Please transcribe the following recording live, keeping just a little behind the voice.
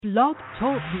Blog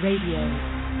Talk Radio.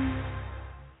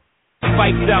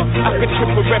 Fights out, I could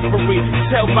trip a referee.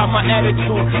 Tell by my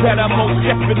attitude that I most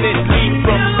definitely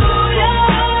from. Hey.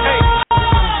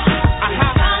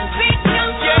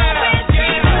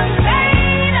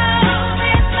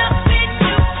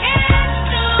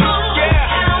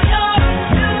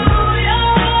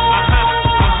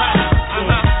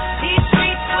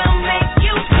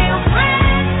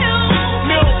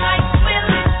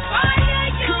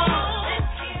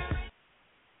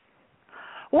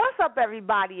 What's up,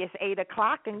 everybody? It's 8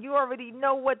 o'clock, and you already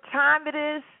know what time it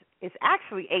is. It's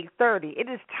actually 8:30. It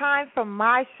is time for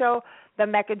my show, The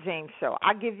Mecca James Show.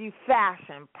 I give you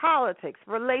fashion, politics,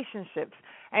 relationships,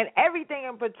 and everything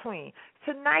in between.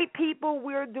 Tonight, people,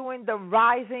 we're doing the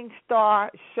Rising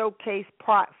Star Showcase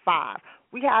Part 5.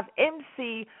 We have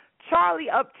MC Charlie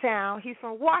Uptown. He's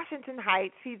from Washington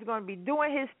Heights. He's going to be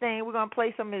doing his thing. We're going to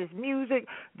play some of his music,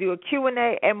 do a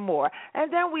Q&A, and more.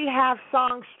 And then we have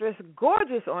songstress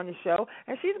Gorgeous on the show,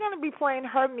 and she's going to be playing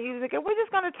her music, and we're just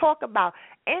going to talk about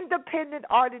independent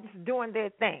artists doing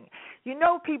their thing. You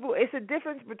know, people, it's a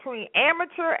difference between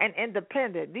amateur and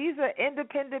independent. These are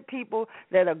independent people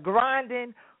that are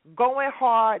grinding, going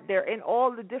hard. They're in all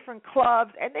the different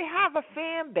clubs, and they have a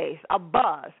fan base, a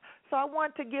buzz. So I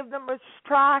want to give them a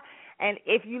try. And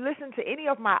if you listen to any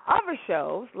of my other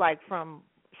shows, like from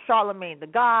Charlemagne the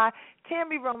God,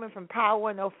 Tammy Roman from Power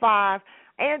 105,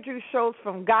 Andrew Schultz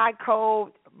from Guy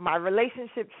Code, my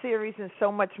relationship series, and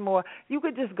so much more, you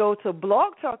could just go to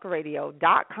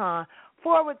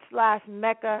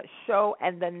blogtalkradio.com/Mecca Show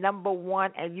and the number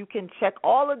 1, and you can check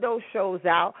all of those shows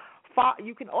out.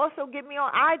 You can also get me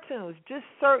on iTunes. Just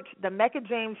search The Mecca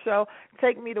James Show.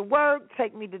 Take me to work,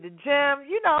 take me to the gym.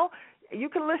 You know, you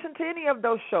can listen to any of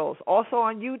those shows. Also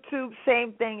on YouTube,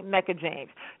 same thing, Mecca James.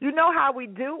 You know how we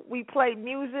do. We play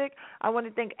music. I want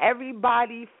to thank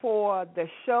everybody for the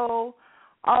show.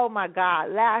 Oh, my God,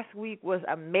 last week was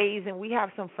amazing. We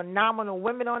have some phenomenal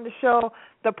women on the show.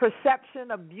 The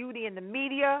perception of beauty in the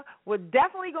media. We're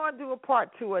definitely going to do a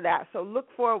part 2 of that, so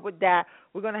look forward with that.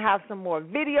 We're going to have some more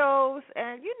videos,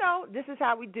 and, you know, this is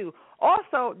how we do.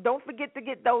 Also, don't forget to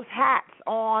get those hats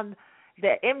on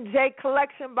the MJ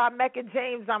Collection by Mecca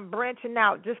James. I'm branching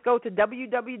out. Just go to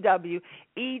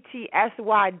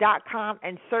www.etsy.com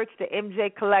and search the MJ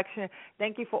Collection.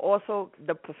 Thank you for also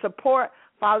the support.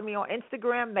 Follow me on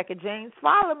Instagram, Mecca James.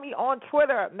 Follow me on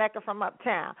Twitter, Mecca from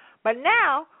Uptown. But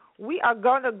now we are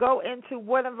going to go into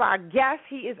one of our guests.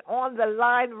 He is on the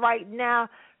line right now,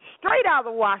 straight out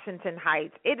of Washington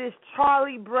Heights. It is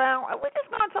Charlie Brown. And we're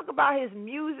just going to talk about his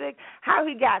music, how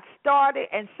he got started,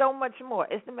 and so much more.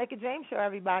 It's the Mecca James Show,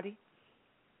 everybody.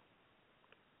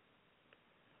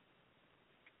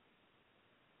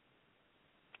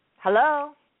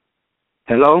 Hello?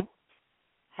 Hello?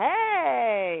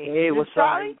 Hey. Hey, what's up?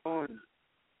 How you doing?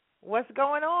 What's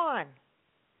going on?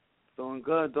 Doing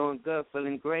good,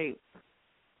 feeling great.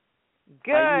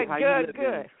 Good.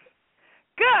 Good.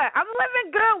 I'm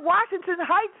living good. Washington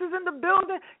Heights is in the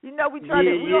building. You know, we try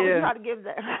to give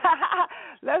that.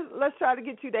 let's try to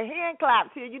get you the hand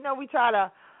claps here. You know, we try to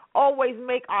always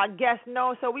make our guests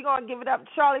known. So we're gonna give it up,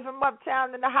 Charlie from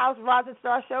Uptown in the house, Rising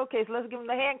Star Showcase. Let's give them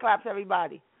the hand claps,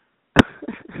 everybody.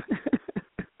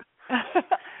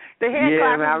 The hand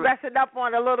clap is messing up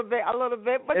on a little bit,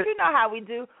 but you know how we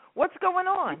do. What's going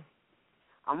on?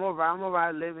 I'm all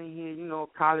right living here, you know,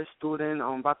 college student.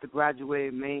 I'm about to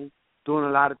graduate in May, doing a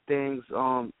lot of things.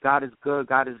 God is good,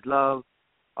 God is love.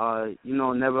 You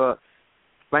know,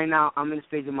 right now I'm in a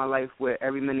stage of my life where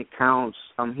every minute counts.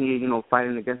 I'm here, you know,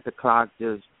 fighting against the clock,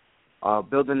 just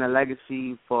building a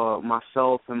legacy for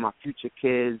myself and my future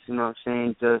kids, you know what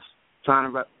I'm saying, just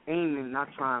aiming,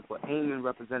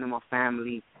 representing my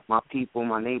family, my people,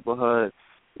 my neighborhood,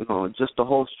 you know, just the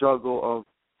whole struggle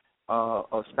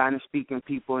of Spanish-speaking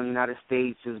people in the United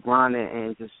States, just grinding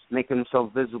and just making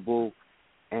themselves visible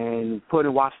and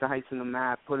putting Washington Heights on the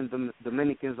map, putting the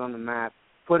Dominicans on the map,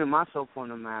 putting myself on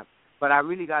the map. But I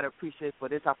really got to appreciate for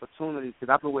this opportunity because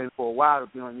I've been waiting for a while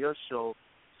to be on your show.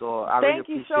 So I really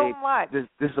appreciate so much. This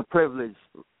is a privilege.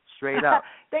 Straight up.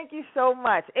 Thank you so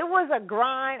much. It was a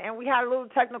grind, and we had a little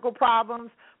technical problems,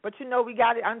 but, you know, we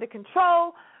got it under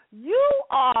control. You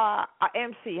are an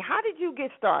MC. How did you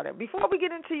get started? Before we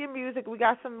get into your music, we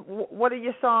got what are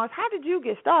your songs? How did you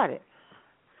get started?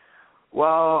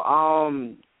 Well,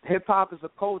 hip-hop is a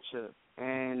culture,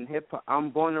 and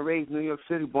I'm born and raised New York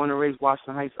City, born and raised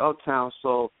Washington Heights, Uptown,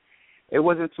 so it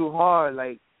wasn't too hard.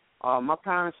 Like, my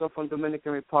parents are from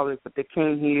Dominican Republic, but they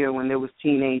came here when they was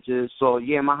teenagers. So,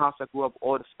 yeah, in my house I grew up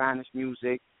all the Spanish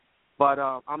music. But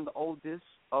I'm the oldest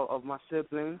of my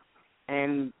siblings.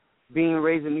 And being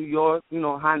raised in New York,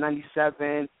 High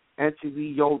 97,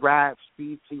 MTV, Yo Rap,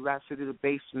 BET, Rap City, The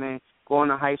Basement, going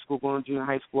to high school, going to junior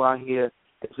high school out here.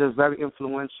 It's just very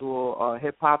influential.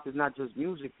 Hip-hop is not just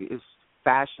music. It's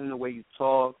fashion, the way you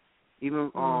talk.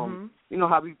 Even,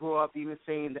 how we grew up, even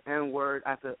saying the N-word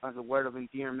as a word of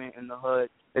endearment in the hood.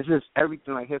 It's just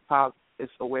everything. Like, hip-hop is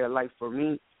a way of life for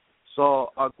me. So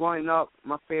growing up,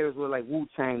 my favorites were like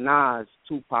Wu-Tang, Nas,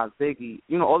 Tupac, Biggie,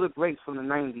 all the greats from the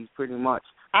 90s pretty much.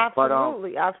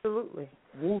 Absolutely, absolutely.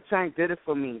 Wu-Tang did it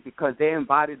for me because they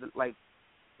embodied, like,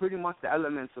 pretty much the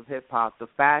elements of hip-hop, the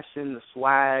fashion, the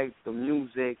swag, the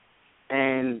music,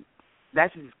 and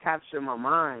that just captured my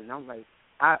mind. I was like,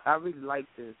 I really like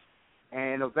this.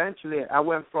 And eventually I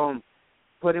went from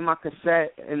putting my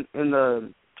cassette in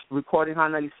the recording High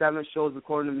 97 shows,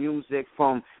 recording the music,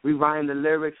 from rewriting the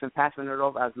lyrics and passing it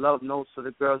off as love notes to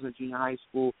the girls in junior high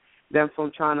school, then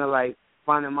from trying to, like,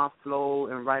 finding my flow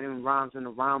and writing rhymes in the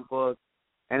rhyme book.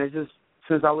 And it's just,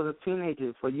 since I was a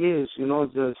teenager for years,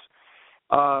 just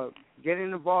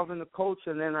getting involved in the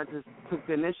culture, and then I just took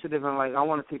the initiative and, like, I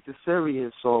want to take this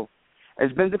serious. So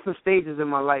it's been different stages in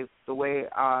my life, the way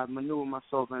I maneuver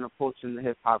myself in approaching the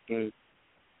hip-hop game.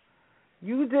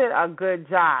 You did a good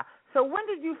job. So when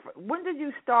did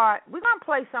you start? We're gonna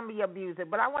play some of your music,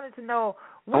 but I wanted to know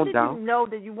when did you know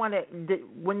that you wanted?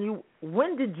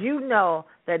 When did you know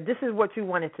that this is what you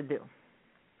wanted to do?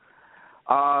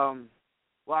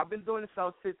 Well, I've been doing this since I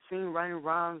was 15, writing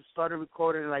rhymes. Started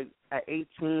recording like at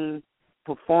 18,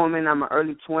 performing in my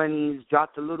early 20s.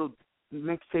 Dropped a little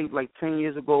mixtape like 10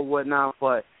 years ago, whatnot.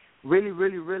 But really,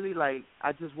 really, really, like,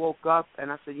 I just woke up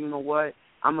and I said, you know what?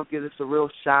 I'm gonna give this a real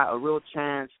shot, a real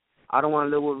chance. I don't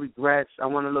want to live with regrets. I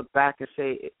want to look back and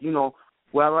say,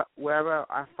 wherever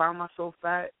I find myself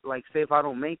at, like, say if I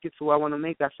don't make it to where I want to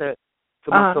make, I said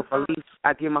to myself, at least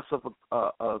I give myself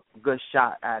a good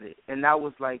shot at it. And that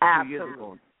was like 2 years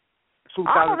ago.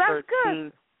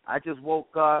 2013, I just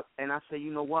woke up and I said,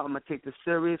 you know what, I'm going to take this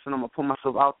serious and I'm going to put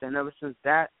myself out there. And ever since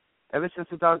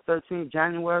 2013,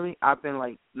 January, I've been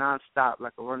like nonstop,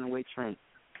 like a runaway train.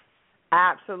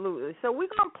 Absolutely. So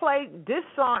we're going to play this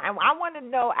song, and I want to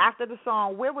know after the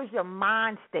song, where was your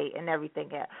mind state and everything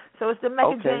at? So it's the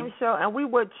Mecca James Show, and we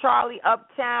were Charlie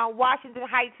Uptown, Washington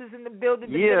Heights is in the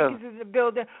building, Dominicans is in the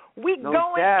building. We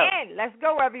going in. Let's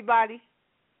go, everybody.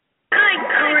 Good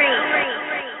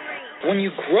grief. When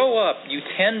you grow up, you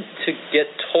tend to get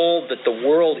told that the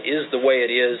world is the way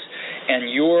it is,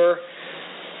 and your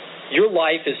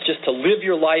life is just to live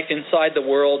your life inside the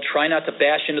world, try not to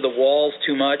bash into the walls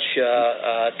too much,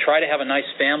 try to have a nice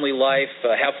family life,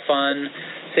 have fun,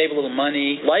 save a little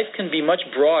money. Life can be much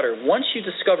broader once you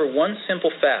discover one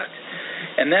simple fact,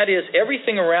 and that is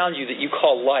everything around you that you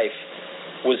call life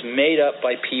was made up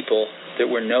by people that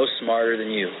were no smarter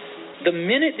than you. The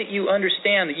minute that you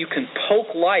understand that you can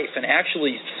poke life and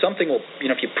actually something will,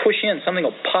 if you push in, something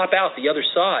will pop out the other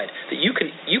side, that you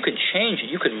can change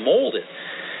it, you can mold it.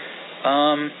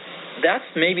 That's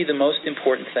maybe the most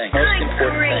important thing.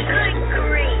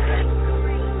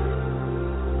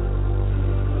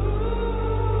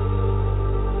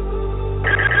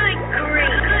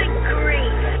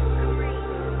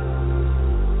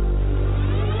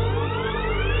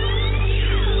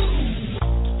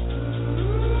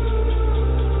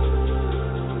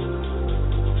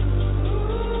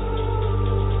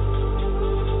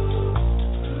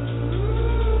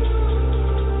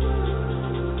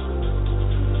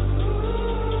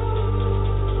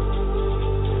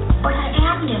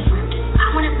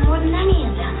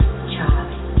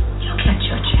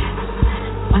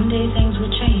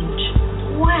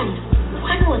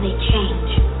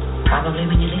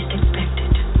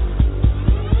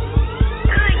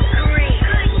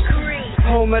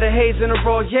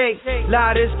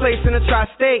 Loudest place in the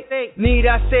tri-state. Need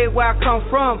I say where I come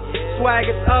from? Swag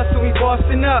is us and we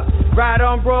bossing up. Ride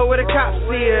on bro where the cops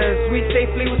see us. We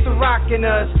safely with the rockin'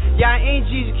 us. Y'all ain't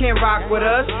G's, you can't rock with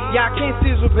us. Y'all can't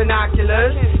see us with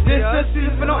binoculars. This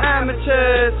is for no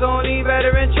amateurs, only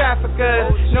veteran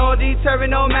traffickers. No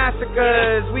deterring, no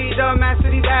massacres. We done master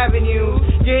these avenues.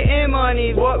 Getting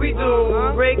money, what we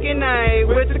do. Breaking night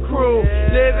with the crew.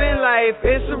 Living life,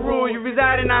 it's a rule. You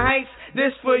reside in the heights,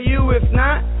 this for you. If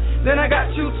not, then I got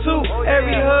you too.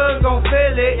 Every hug gon'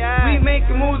 feel it. We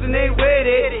making moves and they with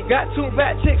it. Got 2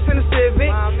 fat chicks in the Civic.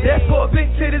 That's 4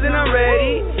 big titties and I'm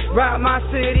ready. Rock my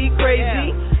city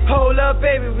crazy. Hold up,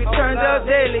 baby, we turned up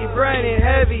daily, burning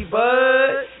heavy,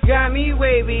 bud. Got me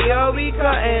wavy, oh, we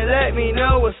cuttin', let me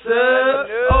know what's up.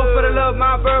 Oh, for the love,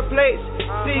 my birthplace.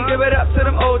 See, give it up to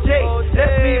them OJs.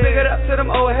 Let's be big it up to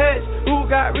them old heads who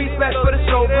got respect for the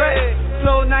show bread.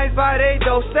 Flow nice by they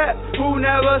doorstep, who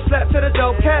never slept to the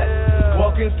dope cat.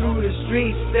 Walking through the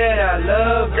streets that I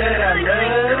love, that I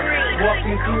love.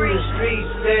 Walking through the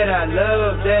streets that I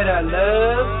love, that I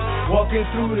love. Walking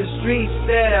through the streets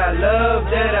that I love,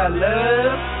 that I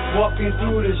love. Walking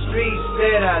through the streets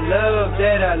that I love,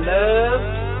 that I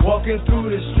love. Walking through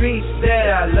the streets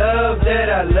that I love, that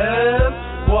I love.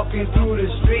 Walking through the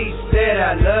streets that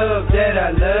I love, that I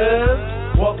love.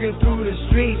 Walking through the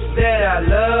streets that I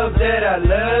love, that I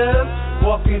love.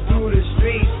 Walking through the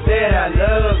streets that I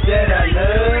love, that I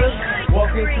love.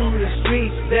 Walking through the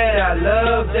streets that I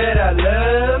love, that I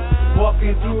love.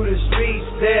 Walking through the streets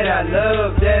that I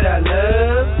love, that I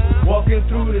love. Walking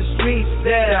through the streets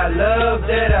that I love,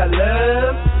 that I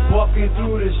love. Walking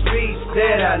through the streets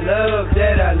that I love,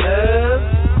 that I love.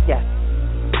 Yes.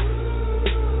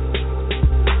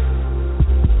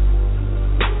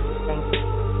 Thank you.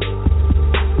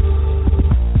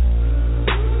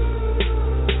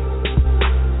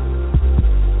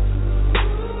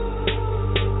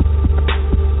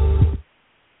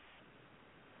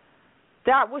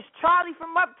 That was Charlie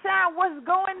from Uptown. What's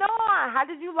going on? How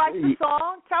did you like the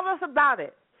song? Tell us about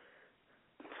it.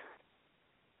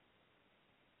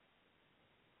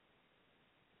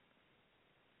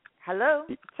 Hello,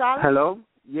 Charlie? Hello?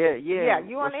 Yeah. Yeah,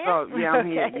 you on air? What's up? Yeah, I'm Okay.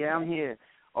 here. Yeah, I'm here.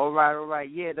 All right.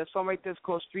 Yeah, the song right there is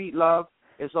called Street Love.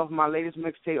 It's off my latest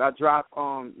mixtape I dropped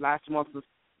last month of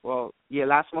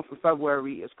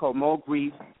February. It's called More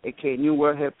Grief, aka New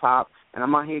World Hip Hop. And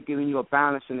I'm out here giving you a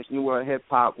balance in this New World Hip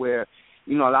Hop where,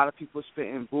 you know, a lot of people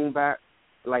spitting boom bap,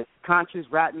 like conscious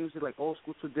rap music, like old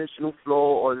school traditional flow,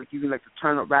 or they're giving like the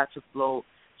turn up ratchet flow.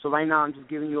 So right now I'm just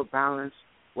giving you a balance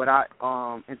without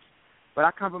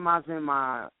compromising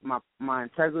my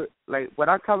integrity, like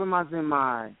without compromising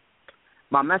my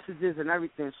messages and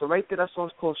everything. So right there, that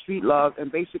song's called Street Love,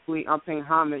 and basically I'm paying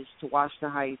homage to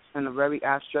Washington Heights in a very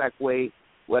abstract way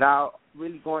without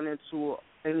really going into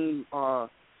any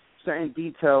certain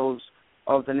details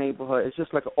of the neighborhood. It's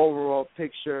just like an overall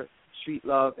picture, Street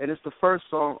Love, and it's the first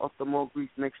song of the More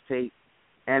Grief mixtape.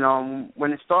 And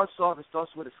when it starts off, it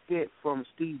starts with a skit from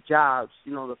Steve Jobs,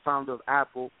 you know, the founder of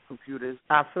Apple Computers.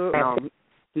 Absolutely. And,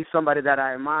 he's somebody that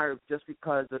I admire just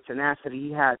because of the tenacity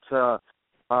he had to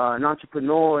an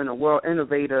entrepreneur and a world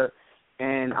innovator.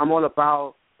 And I'm all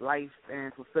about life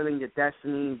and fulfilling your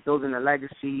destiny, building a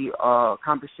legacy,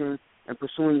 accomplishing and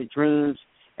pursuing your dreams.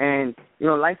 And you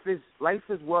know, life is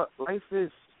more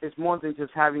than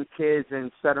just having kids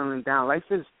and settling down. Life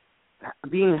is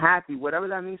being happy, whatever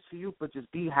that means to you, but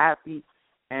just be happy.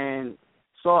 And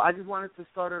so I just wanted to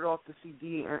start it off the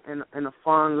CD in a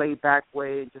fun, laid-back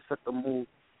way, just set the mood.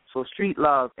 So Street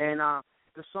Love. And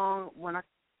the song,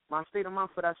 my state of mind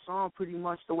for that song, pretty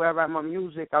much the way I write my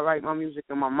music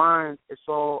in my mind. It's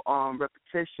all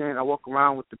repetition. I walk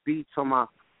around with the beats on my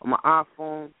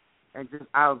iPhone, and just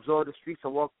I absorb the streets. I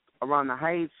walk around the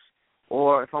heights,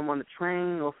 or if I'm on the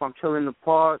train, or if I'm chilling in the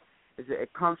park,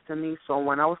 it comes to me. So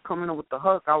when I was coming up with the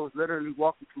hook, I was literally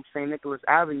walking through St. Nicholas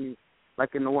Avenue,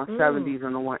 like in the 170s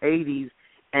and the 180s,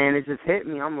 and it just hit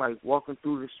me. I'm like walking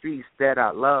through the streets that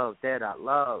I love.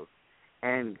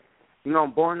 And, you know,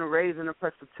 I'm born and raised in the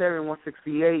Presbyterian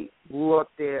 168, grew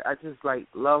up there. I just, like,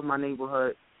 love my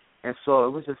neighborhood. And so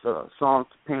it was just a song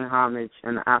paying homage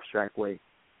in an abstract way.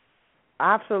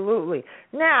 Absolutely.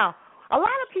 Now, a lot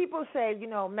of people say, you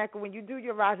know, Mecca, when you do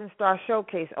your Rising Star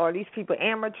Showcase, are these people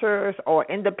amateurs or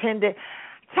independent?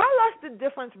 Tell us the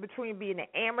difference between being an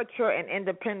amateur and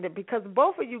independent, because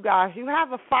both of you guys, you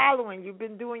have a following. You've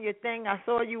been doing your thing. I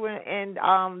saw you in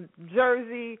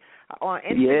Jersey on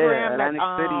Instagram,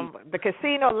 Atlantic the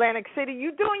casino, Atlantic City.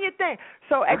 You doing your thing.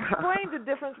 So explain the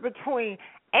difference between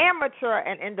amateur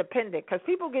and independent, because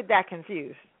people get that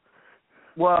confused.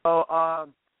 Well,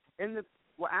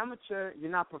 amateur, you're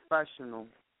not professional.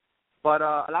 But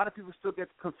a lot of people still get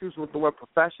confused with the word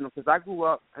professional, because I grew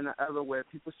up in an era where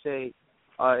people say,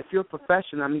 if you're a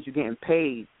professional, that means you're getting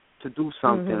paid to do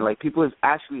something. Mm-hmm. Like, people is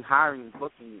actually hiring and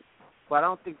booking you. But I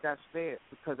don't think that's fair,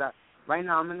 because right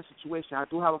now I'm in a situation, I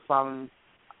do have a following.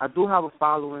 I do have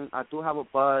a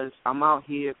buzz. I'm out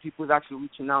here. People is actually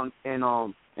reaching out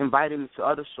and inviting me to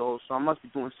other shows, so I must be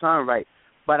doing something right.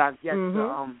 But I've yet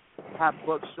to have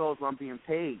booked shows where I'm being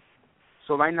paid.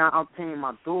 So right now I'm paying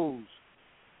my dues.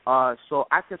 So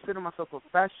I consider myself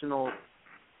professional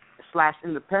 /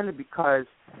 independent because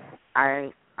I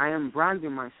am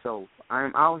branding myself. I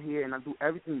am out here and I do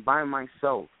everything by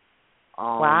myself.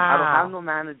 Wow. I don't have no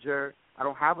manager. I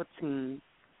don't have a team.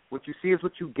 What you see is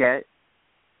what you get.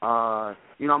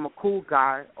 You know, I'm a cool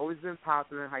guy. Always been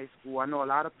popular in high school. I know a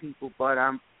lot of people, but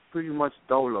I'm pretty much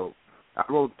dolo. I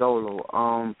wrote dolo.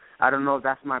 I don't know if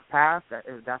that's my path,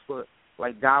 if that's what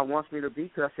like God wants me to be,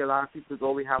 because I see a lot of people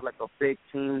go, we have like a big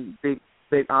team, big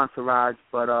big entourage.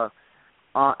 But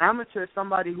amateur is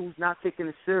somebody who's not taking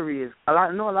it serious.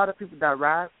 I know a lot of people that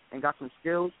rap and got some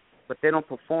skills, but they don't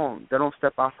perform. They don't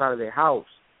step outside of their house.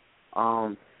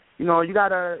 You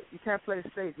can't play it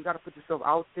safe. You gotta put yourself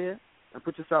out there and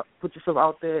put yourself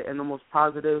out there in the most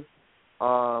positive,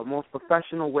 most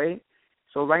professional way.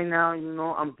 So right now,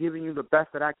 I'm giving you the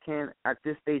best that I can at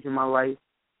this stage in my life,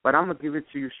 but I'm gonna give it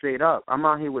to you straight up. I'm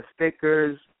out here with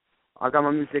stickers. I got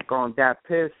my music on Dat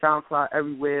Piff, SoundCloud,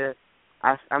 everywhere.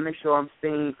 I make sure I'm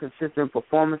staying consistent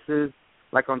performances.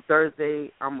 Like on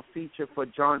Thursday, I'm a feature for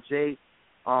John Jay,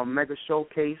 Mega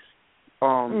Showcase,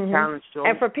 talent show.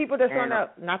 And for people that's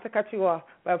not to cut you off,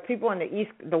 but people on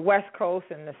the West Coast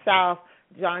and the South,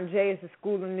 John Jay is a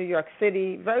school in New York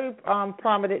City, very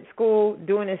prominent school,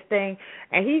 doing his thing,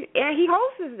 and he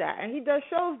hosts that, and he does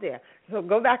shows there. So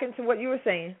go back into what you were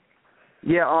saying.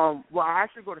 Yeah, well, I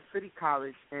actually go to City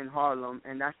College in Harlem,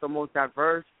 and that's the most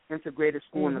diverse, integrated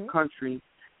school in the country.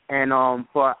 And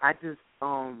but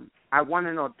I won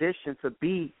an audition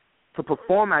to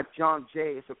perform at John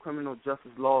Jay. It's a criminal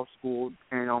justice law school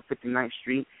on 59th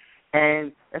Street,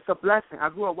 and it's a blessing. I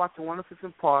grew up watching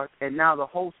 106 Park, and now the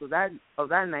host of that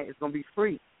night is going to be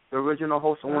free. The original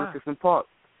host of 106 Park.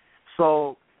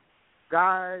 So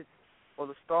God or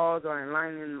the stars are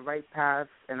aligning in the right path,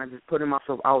 and I'm just putting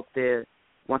myself out there.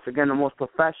 Once again, the most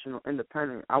professional,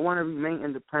 independent. I want to remain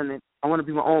independent. I want to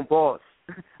be my own boss.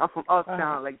 I'm from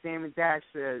Uptown, like Damon Dash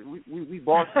said. We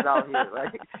bosses out here.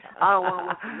 Like I don't want to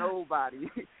work for nobody.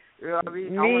 You know what I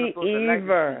mean? Me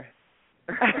either.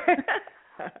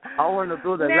 I want to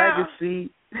build a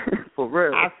legacy for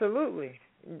real. Absolutely.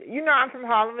 I'm from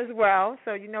Harlem as well,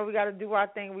 so we got to do our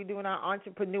thing. We're doing our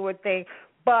entrepreneur thing.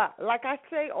 But like I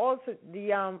say, also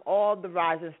all the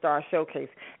Rising Star Showcase,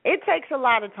 it takes a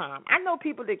lot of time. I know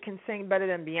people that can sing better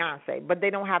than Beyonce, but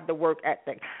they don't have the work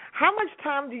ethic. How much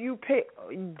time do you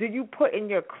put in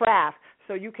your craft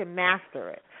so you can master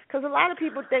it? Because a lot of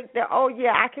people think that,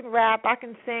 I can rap, I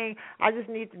can sing, I just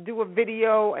need to do a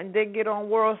video and then get on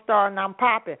World Star and I'm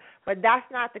popping. But that's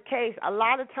not the case. A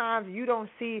lot of times you don't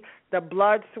see the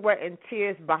blood, sweat, and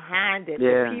tears behind it.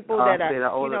 Yeah, the people that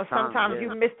are, sometimes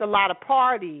you missed a lot of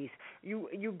parties.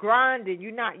 You grinded.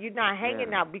 You're not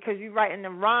hanging out because you're writing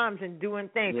them rhymes and doing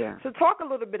things. Yeah. So talk a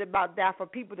little bit about that for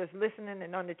people that's listening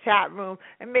and on the chat room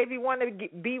and maybe want to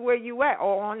be where you at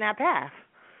or on that path.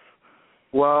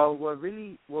 Well, what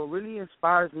really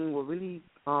inspires me, what really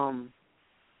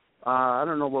I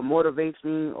don't know, what motivates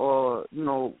me, or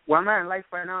where I'm at in life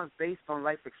right now is based on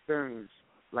life experience,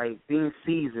 like being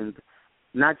seasoned,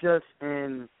 not just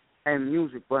in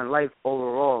music, but in life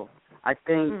overall. I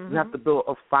think you have to build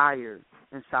a fire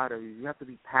inside of you. You have to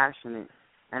be passionate,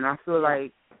 and I feel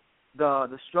like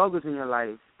the struggles in your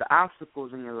life, the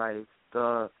obstacles in your life,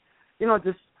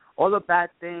 just all the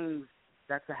bad things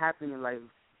that could happen in your life.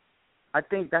 I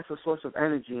think that's a source of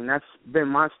energy, and that's been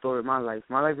my story, my life.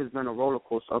 My life has been a roller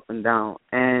coaster up and down,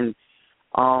 and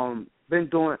I've been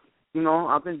doing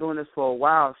this for a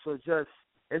while, so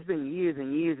it's been years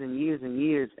and years and years and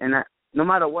years, and no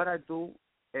matter what I do,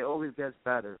 it always gets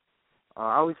better.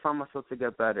 I always find myself to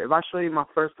get better. If I show you my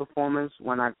first performance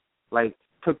when I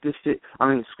took this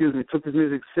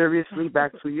music seriously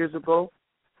back 2 years ago,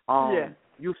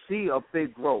 you see a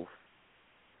big growth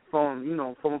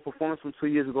from a performance from 2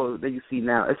 years ago that you see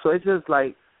now. So it's just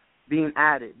like being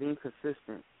at it, being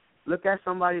consistent. Look at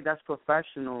somebody that's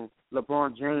professional,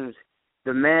 LeBron James,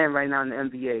 the man right now in the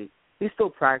NBA. He still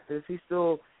practices. He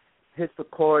still hits the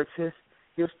courts.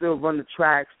 He'll still run the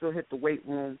track, still hit the weight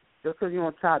room. Just because you're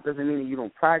on top doesn't mean that you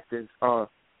don't practice.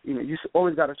 You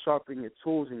always got to sharpen your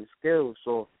tools and your skills,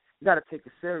 so you got to take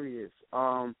it serious.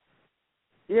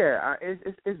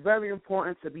 It's very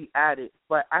important to be at it,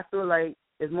 but I feel like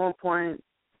it's more important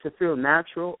to feel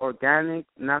natural, organic,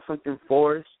 not something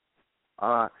forced.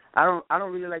 I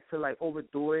don't really like to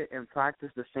overdo it and practice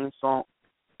the same song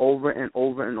over and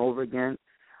over and over again.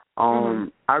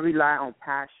 I rely on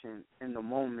passion in the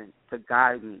moment to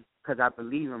guide me because I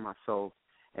believe in myself,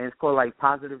 and it's called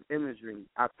positive imagery.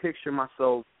 I picture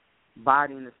myself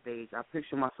bodying the stage. I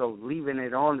picture myself leaving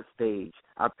it on the stage.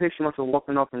 I picture myself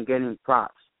walking off and getting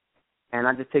props, and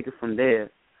I just take it from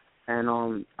there.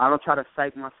 And I don't try to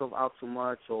psych myself out too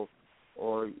much or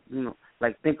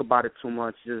think about it too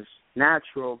much. Just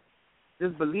natural.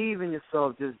 Just believe in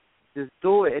yourself. Just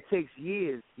do it. It takes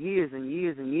years and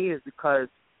years and years because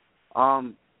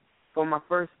from my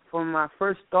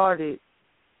first started,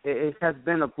 it has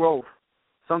been a growth.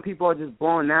 Some people are just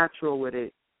born natural with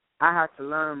it. I had to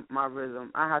learn my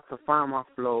rhythm. I had to find my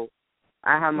flow.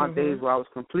 I had my days where I was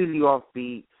completely off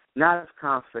beat, not as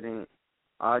confident.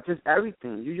 just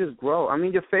everything. You just grow. I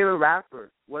mean, your favorite rapper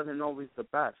wasn't always the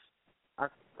best.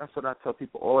 That's what I tell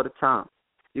people all the time.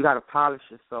 You got to polish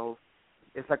yourself.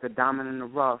 It's like a diamond in the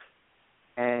rough,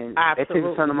 and it takes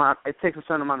a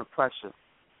certain amount of pressure.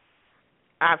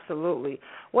 Absolutely.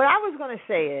 What I was going to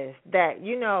say is that,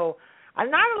 not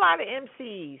a lot of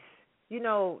MCs,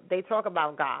 they talk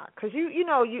about God. Because,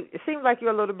 it seems like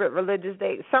you're a little bit religious.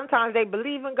 Sometimes they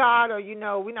believe in God, or,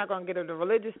 we're not going to get into the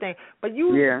religious thing. But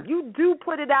you do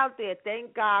put it out there,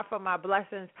 thank God for my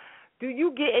blessings. Do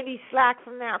you get any slack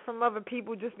from that from other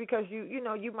people just because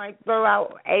you might throw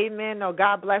out amen or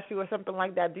God bless you or something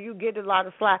like that? Do you get a lot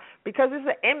of slack? Because it's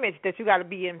an image that you got to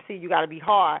be MC, you got to be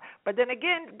hard. But then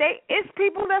again, it's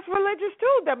people that's religious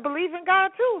too, that believe in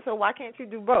God too. So why can't you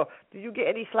do both? Do you get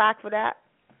any slack for that?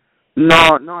 No,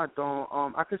 I don't.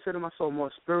 I consider myself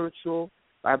more spiritual.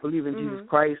 I believe in Jesus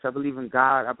Christ. I believe in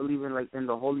God. I believe in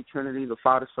the Holy Trinity, the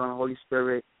Father, Son, and Holy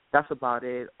Spirit. That's about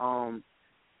it.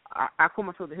 I call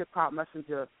myself the hip-hop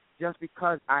messenger just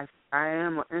because I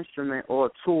am an instrument or a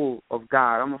tool of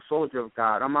God. I'm a soldier of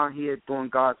God. I'm out here doing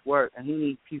God's work, and he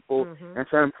needs people in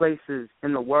certain places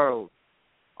in the world.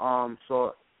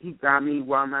 So he got me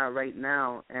where I'm at right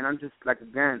now, and I'm just,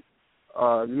 again,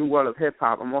 new world of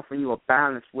hip-hop. I'm offering you a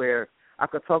balance where I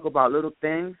could talk about little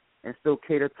things and still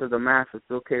cater to the masses,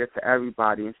 still cater to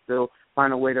everybody, and still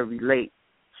find a way to relate.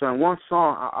 So in one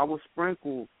song, I will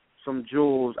sprinkle some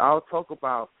jewels. I'll talk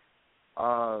about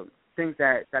things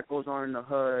that goes on in the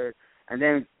hood, and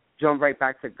then jump right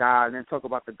back to God, and then talk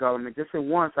about the government. Just in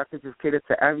once, I could just cater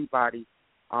to everybody.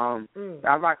 I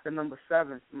rock the number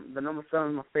 7. The number 7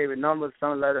 is my favorite number. The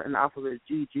 7th letter in the alphabet is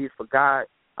G. G is for God.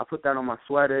 I put that on my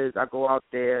sweaters. I go out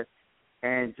there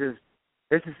and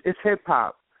it's hip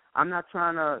hop. I'm not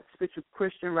trying to spit you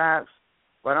Christian raps,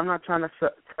 but I'm not trying to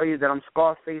tell you that I'm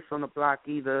Scarface on the block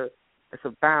either. It's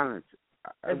a balance.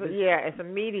 It's a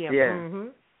medium. Yeah.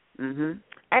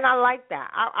 And I like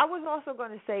that. I was also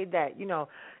going to say that, you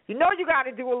got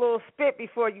to do a little spit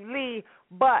before you leave,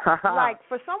 but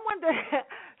for someone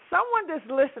that's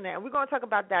listening, and we're going to talk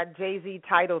about that Jay-Z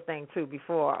title thing too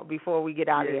before we get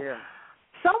out of here.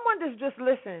 Someone that's just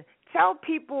listening, tell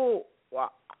people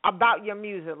about your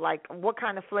music, like what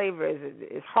kind of flavor is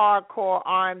it? Is hardcore,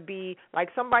 R&B? Like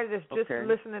somebody that's just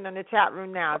listening in the chat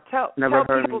room now, tell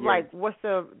people what's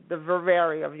the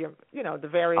variety of your, the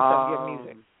variance of your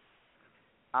music.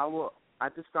 I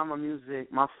describe my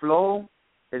music. My flow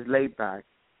is laid back,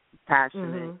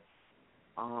 passionate,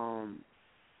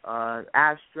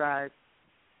 abstract,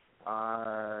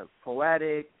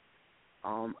 poetic.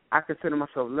 I consider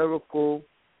myself lyrical,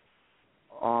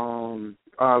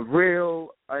 real.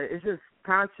 It's just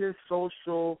conscious,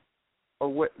 social,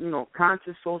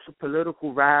 conscious, social,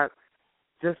 political rap.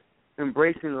 Just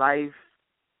embracing life,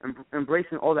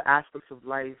 embracing all the aspects of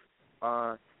life.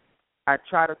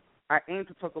 I aim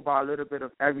to talk about a little bit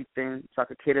of everything so I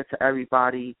can cater to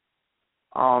everybody.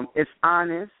 It's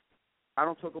honest. I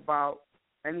don't talk about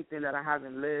anything that I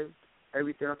haven't lived.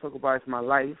 Everything I talk about is my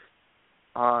life.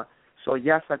 So,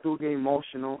 yes, I do get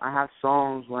emotional. I have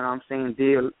songs when I'm saying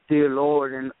Dear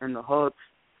Lord and the hooks.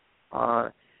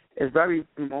 It's very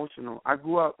emotional. I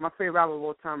grew up, my favorite rapper of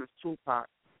all time is Tupac.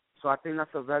 So I think that's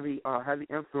a very heavy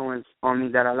influence on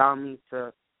me that allowed me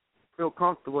to feel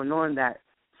comfortable knowing that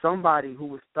somebody who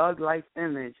was thug life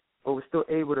image but was still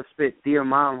able to spit Dear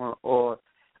Mama or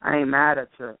I Ain't Mad at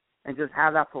You and just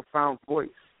have that profound voice.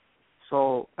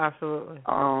 So absolutely.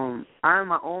 I am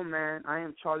my own man. I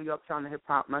am Charlie Uptown, the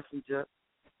hip-hop messenger.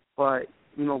 But,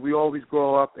 we always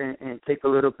grow up and take a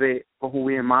little bit for who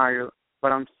we admire.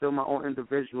 But I'm still my own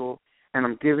individual, and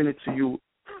I'm giving it to you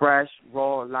fresh,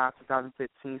 raw, live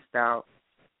 2015 style.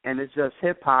 And it's just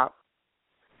hip-hop.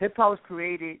 Hip-hop was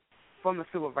created from the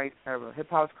civil rights era.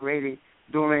 Hip-hop was created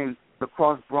during the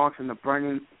Cross Bronx and the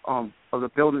burning of the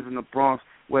buildings in the Bronx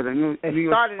where the New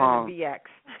York... started in the BX.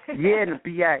 Yeah, the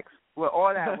BX. Well,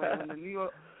 all that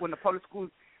when the public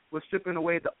schools were stripping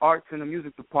away the arts and the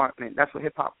music department, that's where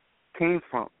hip hop came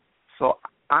from. So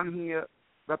I'm here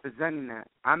representing that.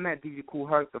 I met DJ Kool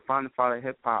Herc, the founding father of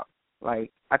hip hop. I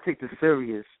take this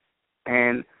serious,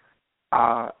 and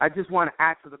I just want to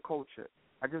add to the culture.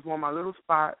 I just want my little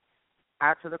spot,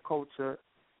 add to the culture,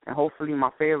 and hopefully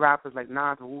my favorite rappers like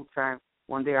Nas or Wu-Tang,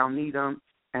 one day I'll meet them,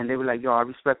 and they were like, yo, I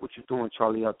respect what you're doing,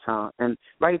 Charlie Uptown. And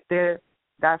right there,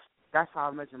 that's how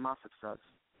I measure my success.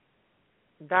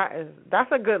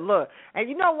 That's a good look. And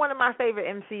one of my favorite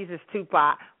MCs is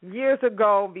Tupac. Years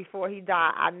ago, before he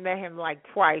died, I met him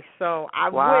twice. So I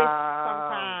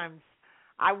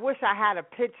I wish I had a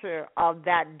picture of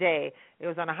that day. It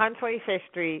was on 125th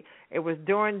Street. It was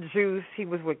during Juice. He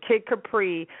was with Kid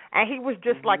Capri, and he was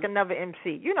just like another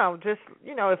MC.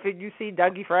 If you see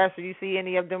Dougie Fresh or you see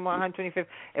any of them on 125th,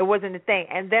 it wasn't a thing.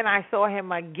 And then I saw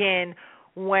him again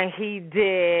when he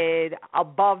did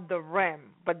Above the Rim.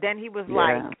 But then he was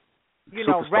like,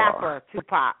 Superstar. Rapper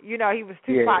Tupac. He was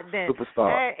Tupac then.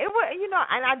 Superstar. And it was,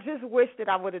 and I just wish that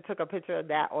I would have took a picture of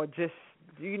that, or just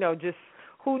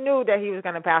who knew that he was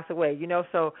going to pass away.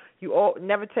 So you all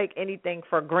never take anything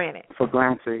for granted. For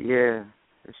granted, yeah,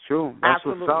 it's true. That's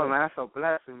Absolutely. what's up, man. That's a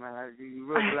blessing, man. You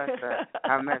real blessed that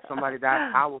I met somebody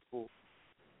that powerful.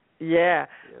 Yeah.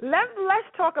 Let's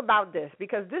talk about this,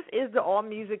 because this is the All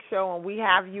Music Show, and we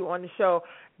have you on the show.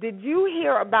 Did you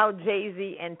hear about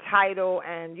Jay-Z and Tidal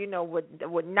and,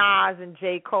 with Nas and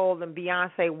J. Cole and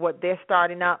Beyonce, what they're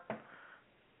starting up?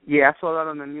 Yeah, I saw that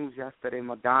on the news yesterday.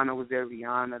 Madonna was there,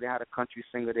 Rihanna. They had a country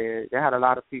singer there. They had a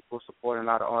lot of people supporting a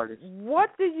lot of artists.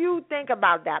 What do you think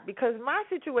about that? Because my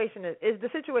situation is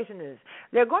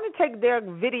they're going to take their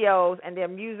videos and their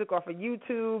music off of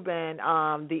YouTube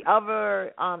and the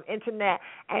other internet,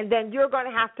 and then you're going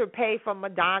to have to pay for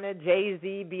Madonna,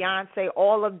 Jay-Z, Beyonce,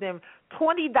 all of them,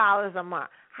 $20 a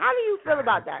month. How do you feel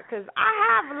about that? Because I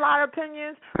have a lot of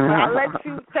opinions, but I'll let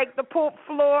you take the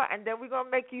floor, and then we're going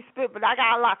to make you spit. But I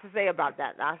got a lot to say about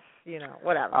that. That's,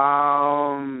 whatever.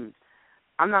 I'm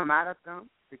not mad at them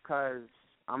because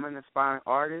I'm an aspiring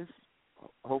artist.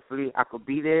 Hopefully I could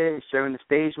be there, sharing the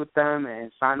stage with them and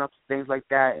sign up to things like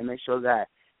that and make sure that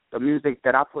the music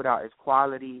that I put out is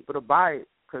quality. People to buy it,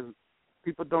 because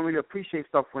people don't really appreciate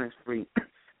stuff when it's free,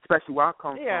 especially where I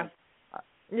come from. Yeah.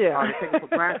 They take it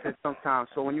for granted sometimes.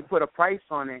 So when you put a price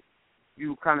on it,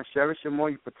 you kind of cherish it more,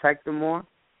 you protect it more.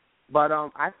 But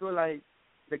I feel like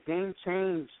the game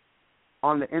changed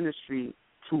on the industry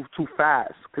too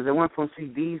fast, because it went from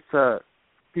CDs to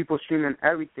people streaming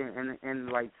everything, and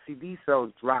like CD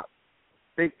sales dropped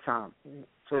big time.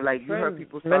 So like you heard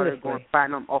people started going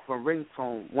platinum off a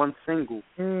ringtone, one single.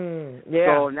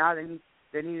 So now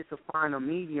they needed to find a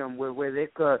medium where they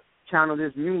could channel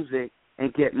this music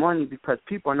and get money, because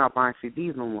people are not buying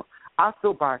CDs no more. I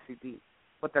still buy CDs,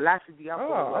 but the last CD I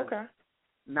bought was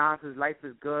Nas's Life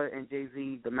is Good and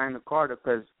Jay-Z, The Magna Carta,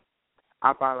 because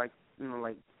I buy like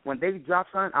when they drop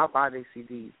something, I'll buy their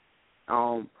CDs.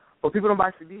 But people don't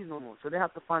buy CDs no more, so they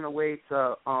have to find a way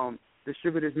to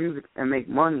distribute this music and make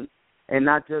money, and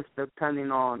not just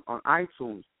depending on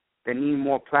iTunes. They need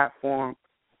more platform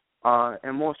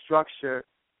and more structure.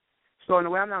 So in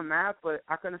a way, I'm not mad, but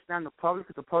I can understand the public,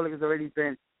 because the public has already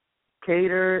been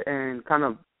catered and kind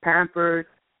of pampered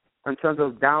in terms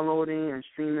of downloading and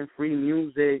streaming free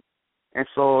music, and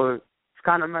so it's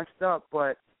kind of messed up.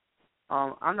 But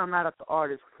I'm not mad at the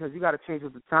artists, because you got to change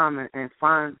with the time and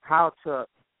find how to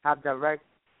have direct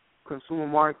consumer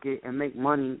market and make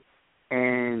money,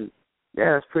 and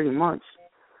that's pretty much.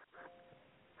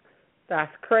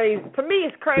 That's crazy. To me,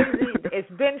 it's crazy. It's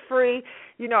been free.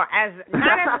 As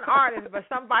not as an artist, but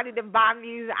somebody that buy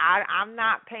music, I'm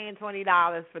not paying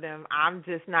 $20 for them. I'm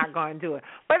just not going to do it.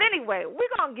 But anyway,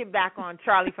 we're going to get back on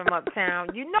Charlie from Uptown.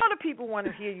 The people want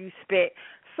to hear you spit.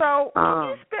 So can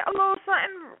you spit a little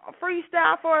something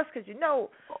freestyle for us? Because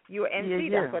you're an MC.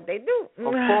 Yeah. That's what they do.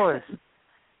 Of course.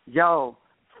 Yo,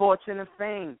 fortune and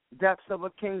fame, depths of a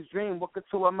king's dream. Welcome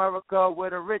to America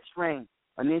with a rich ring.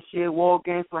 Initiate war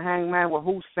games for Hangman with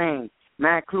Hussein.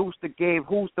 Mad clues to gave,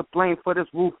 who's to blame for this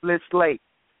ruthless slate?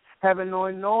 Heaven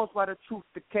only knows why the truth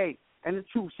decay, and the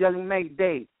truth's yelling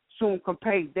Mayday. Soon come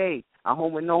payday. I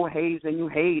home with no haze and you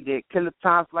hate it. Killer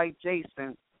times like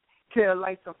Jason. Kill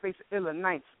lights on face of iller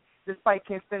nights. This fight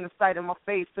can't stand the sight of my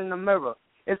face in the mirror.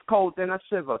 It's cold and I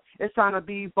shiver. It's time to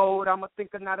be bold. I'm a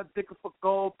thinker, not a dicker for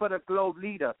gold, but a globe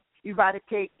leader.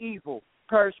 Eradicate evil.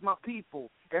 Purge my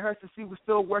people. It hurts to see we're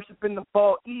still worshiping the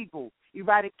bald eagle.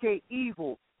 Eradicate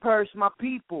evil. Purge my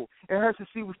people. It hurts to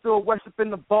see we're still worshiping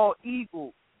the bald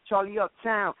eagle. Charlie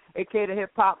Uptown, a.k.a. the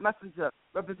hip-hop messenger.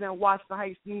 Represent Washington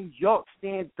Heights, New York.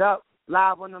 Stand up.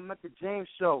 Live on the Mecca James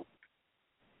Show.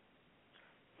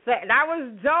 That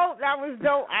was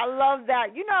dope. I love that.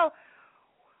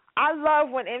 I love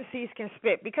when MCs can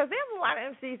spit, because there's a lot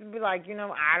of MCs who be like,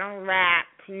 I don't rap,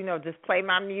 just play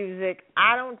my music.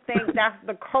 I don't think that's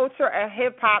the culture of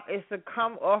hip-hop, is to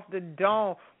come off the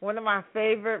dome. One of my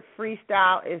favorite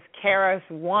freestyle is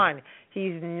KRS-One.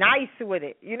 He's nice with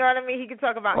it. You know what I mean? He can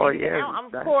talk about anything. Now,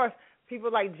 of course, people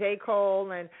like J.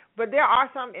 Cole, but there are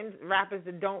some rappers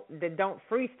that don't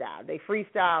freestyle. They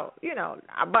freestyle,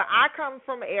 But I come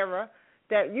from an era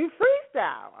that you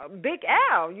freestyle. Big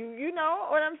L, you know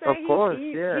what I'm saying? Of course,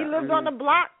 he lives on the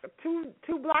block,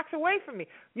 two blocks away from me.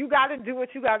 You got to do what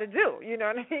you got to do. You know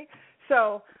what I mean?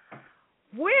 So,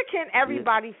 where can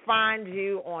everybody find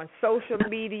you on social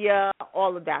media,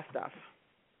 all of that stuff?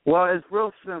 Well, it's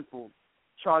real simple.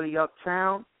 Charlie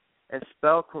Uptown, it's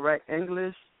spelled correct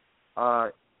English,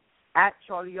 at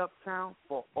Charlie Uptown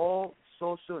for all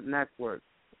social networks.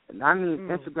 And I mean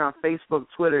Instagram, Facebook,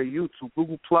 Twitter, YouTube,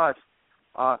 Google+,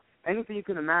 anything you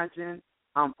can imagine,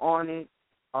 I'm on it.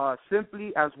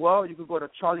 Simply as well, you can go to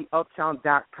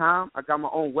charlieuptown.com. I got my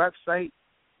own website,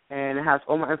 and it has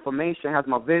all my information. It has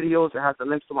my videos. It has the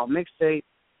links to my mixtape.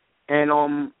 And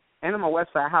on my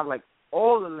website, I have, like,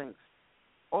 all the links.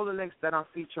 All the links that I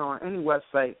feature on any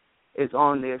website is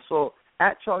on there. So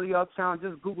at Charlie Uptown,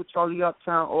 just Google Charlie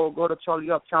Uptown or go to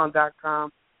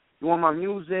charlieuptown.com. You want my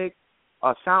music,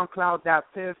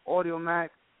 SoundCloud.piff, AudioMac,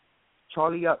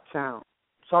 Charlie Uptown.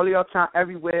 Charlie Uptown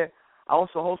everywhere. I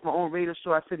also host my own radio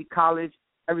show at City College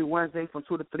every Wednesday from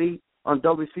 2 to 3 on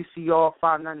WCCR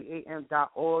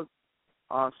 590am.org.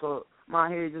 So I'm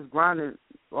out here just grinding,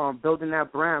 building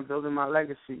that brand, building my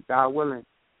legacy, God willing.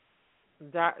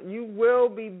 That you will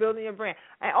be building your brand.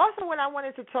 And also what I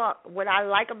wanted to talk, what I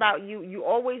like about you, you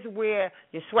always wear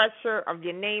your sweatshirt of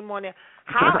your name on it.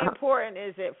 How important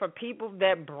is it for people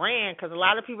that brand? Because a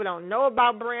lot of people don't know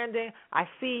about branding. I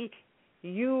see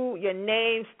your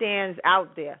name stands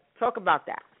out there. Talk about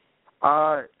that.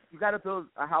 You got to build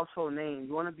a household name.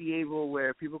 You want to be able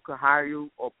where people could hire you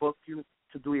or book you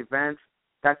to do events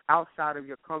that's outside of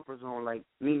your comfort zone, like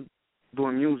me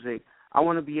doing music. I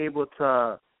want to be able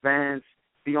to bands,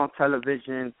 be on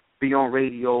television, be on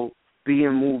radio, be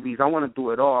in movies. I want to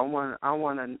do it all. I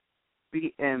want to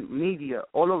be in media,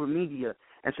 all over media.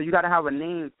 And so you got to have a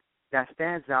name that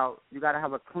stands out. You got to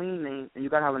have a clean name, and you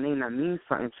got to have a name that means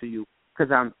something to you.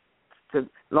 Because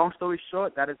long story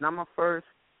short, that is not my first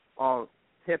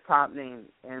hip-hop name.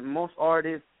 And most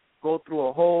artists go through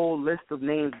a whole list of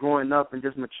names growing up and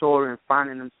just maturing and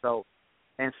finding themselves.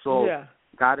 And so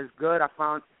God is good. I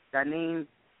found that name.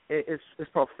 It's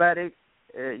prophetic.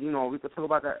 We could talk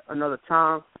about that another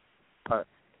time.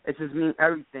 It just means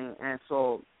everything. And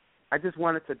so I just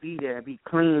wanted to be there and be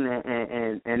clean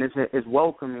and it's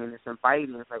welcoming. It's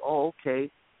inviting. It's like, oh, okay.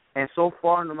 And so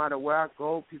far, no matter where I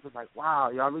go, people's like, wow,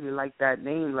 y'all really like that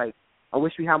name. Like, I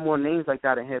wish we had more names like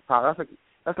that in hip-hop.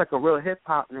 That's like a real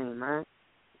hip-hop name, man.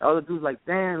 The other dudes like,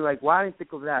 damn, like, why didn't I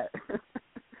think of that?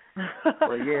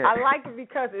 But, yeah. I like it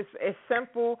because it's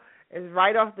simple. It's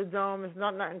right off the dome. It's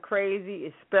not nothing crazy.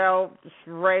 It's spelled just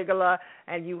regular,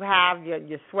 and you have your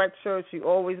sweatshirts. You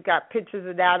always got pictures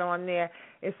of that on there.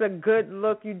 It's a good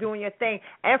look. You're doing your thing.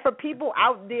 And for people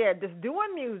out there that's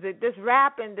doing music, that's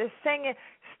rapping, that's singing,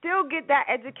 still get that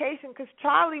education. Because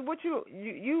Charlie, what you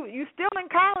still in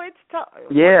college?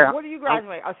 What do you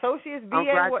graduate? Associate's, BA?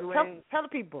 Tell the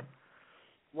people.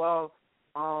 Well,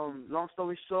 long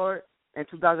story short, in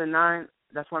 2009.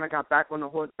 That's when I got back on the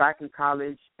horse, back in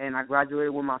college, and I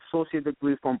graduated with my associate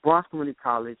degree from Bronx Community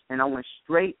College, and I went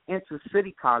straight into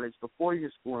City College, the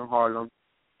 4-year school in Harlem,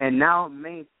 and now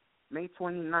May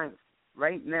 29th,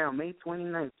 right now, May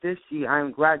 29th, this year, I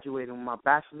am graduating with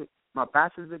my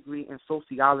bachelor's degree in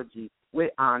sociology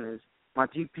with honors. My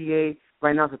GPA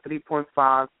right now is a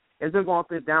 3.5. It's been going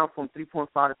up and down from 3.5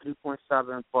 to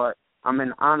 3.7, but I'm in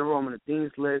the honor roll, I'm in the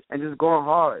dean's list, and just going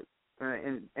hard.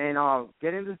 And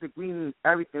getting this degree means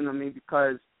everything to me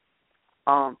because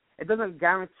it doesn't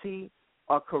guarantee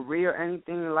a career or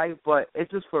anything in life, but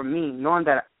it's just for me, knowing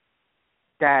that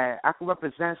I can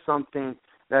represent something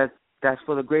that's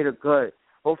for the greater good.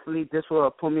 Hopefully this will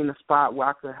put me in a spot where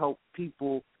I can help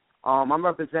people. I'm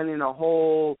representing a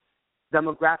whole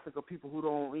demographic of people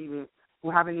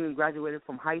who haven't even graduated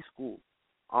from high school.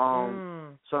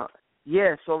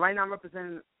 So right now I'm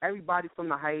representing everybody from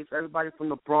the Heights, everybody from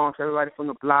the Bronx, everybody from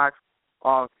the blocks,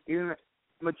 even the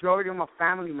majority of my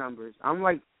family members.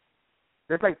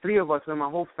 There's like 3 of us in my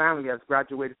whole family that's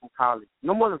graduated from college.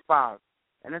 No more than 5.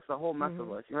 And it's a whole mess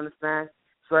of us, you understand?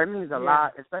 So that means a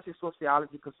lot, especially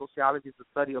sociology, because sociology is the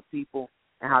study of people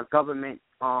and how government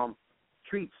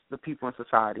treats the people in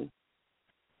society.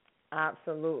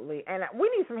 Absolutely, and we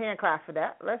need some hand claps for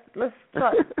that. Let's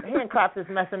start. Hand claps is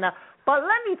messing up, but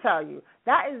let me tell you,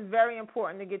 that is very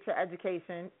important to get your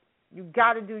education. You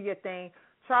got to do your thing.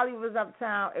 Charlie was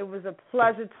Uptown. It was a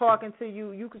pleasure talking to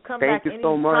you. You could come back anytime.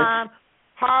 So much.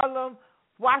 Harlem,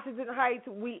 Washington Heights,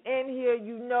 we in here.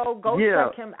 Go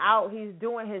check him out. He's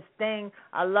doing his thing.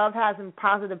 I love having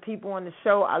positive people on the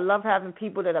show. I love having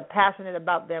people that are passionate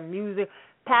about their music,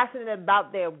 passionate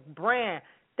about their brand.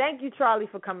 Thank you, Charlie,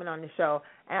 for coming on the show.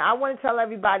 And I want to tell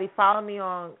everybody, follow me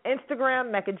on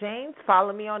Instagram, Mecca James.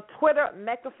 Follow me on Twitter,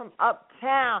 Mecca from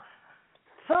Uptown.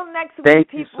 Till next week, Thank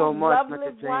people. you so much, love, Mecca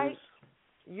live James. right.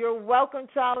 You're welcome,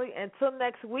 Charlie. Until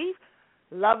next week,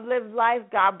 love, live life.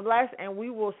 God bless. And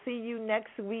we will see you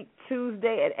next week,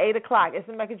 Tuesday at 8 o'clock. It's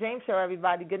the Mecca James Show,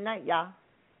 everybody. Good night, y'all.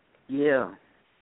 Yeah.